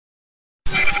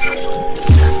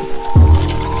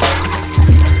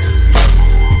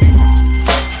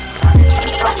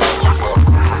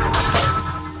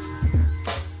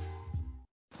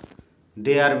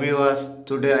Dear viewers,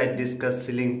 today I discuss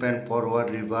ceiling fan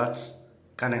forward reverse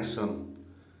connection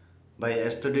by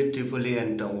study triply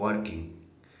and working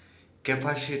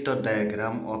capacitor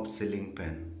diagram of ceiling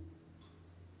fan.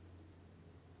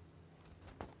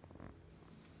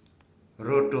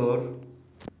 Rotor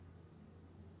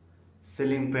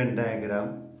ceiling fan diagram,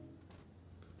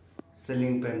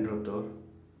 ceiling fan rotor,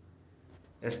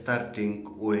 starting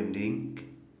winding,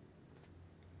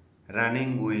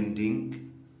 running winding,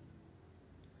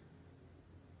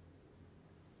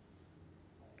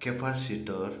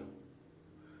 capacitor,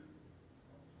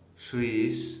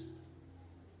 switch,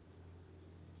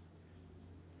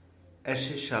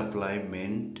 AC supply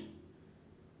meant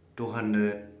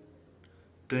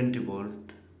 220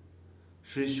 volt,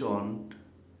 switch on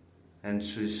and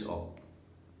switch off.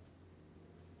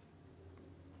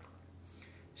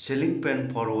 Ceiling fan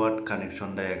forward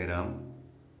connection diagram.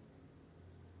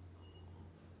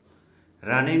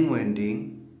 Running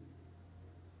winding,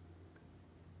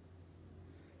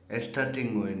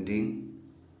 starting winding,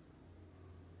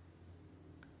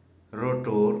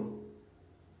 rotor,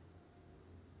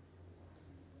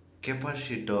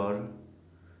 capacitor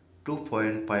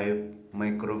 2.5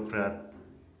 microfarad,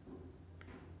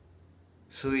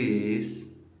 switch,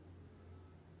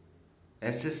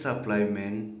 AC supply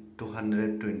main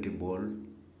 220 volt,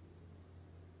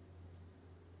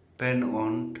 fan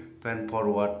on, fan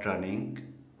forward running,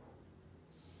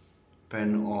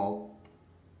 fan off,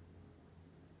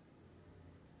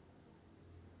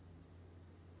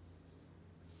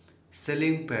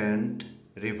 ceiling fan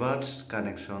reverse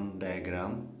connection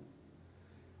diagram,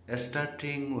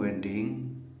 starting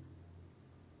winding,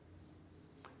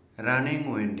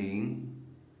 running winding,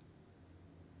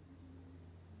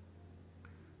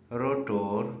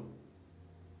 rotor,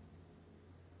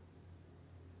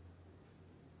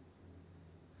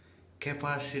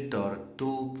 capacitor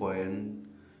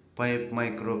 2.5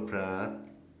 microfarad,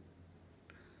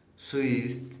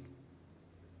 switch,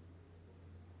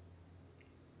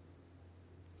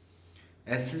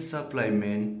 AC supply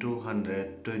main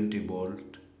 220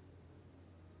 volt,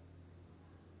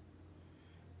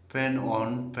 fan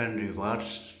on, fan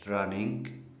reverse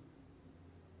running,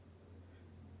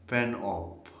 fan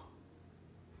off.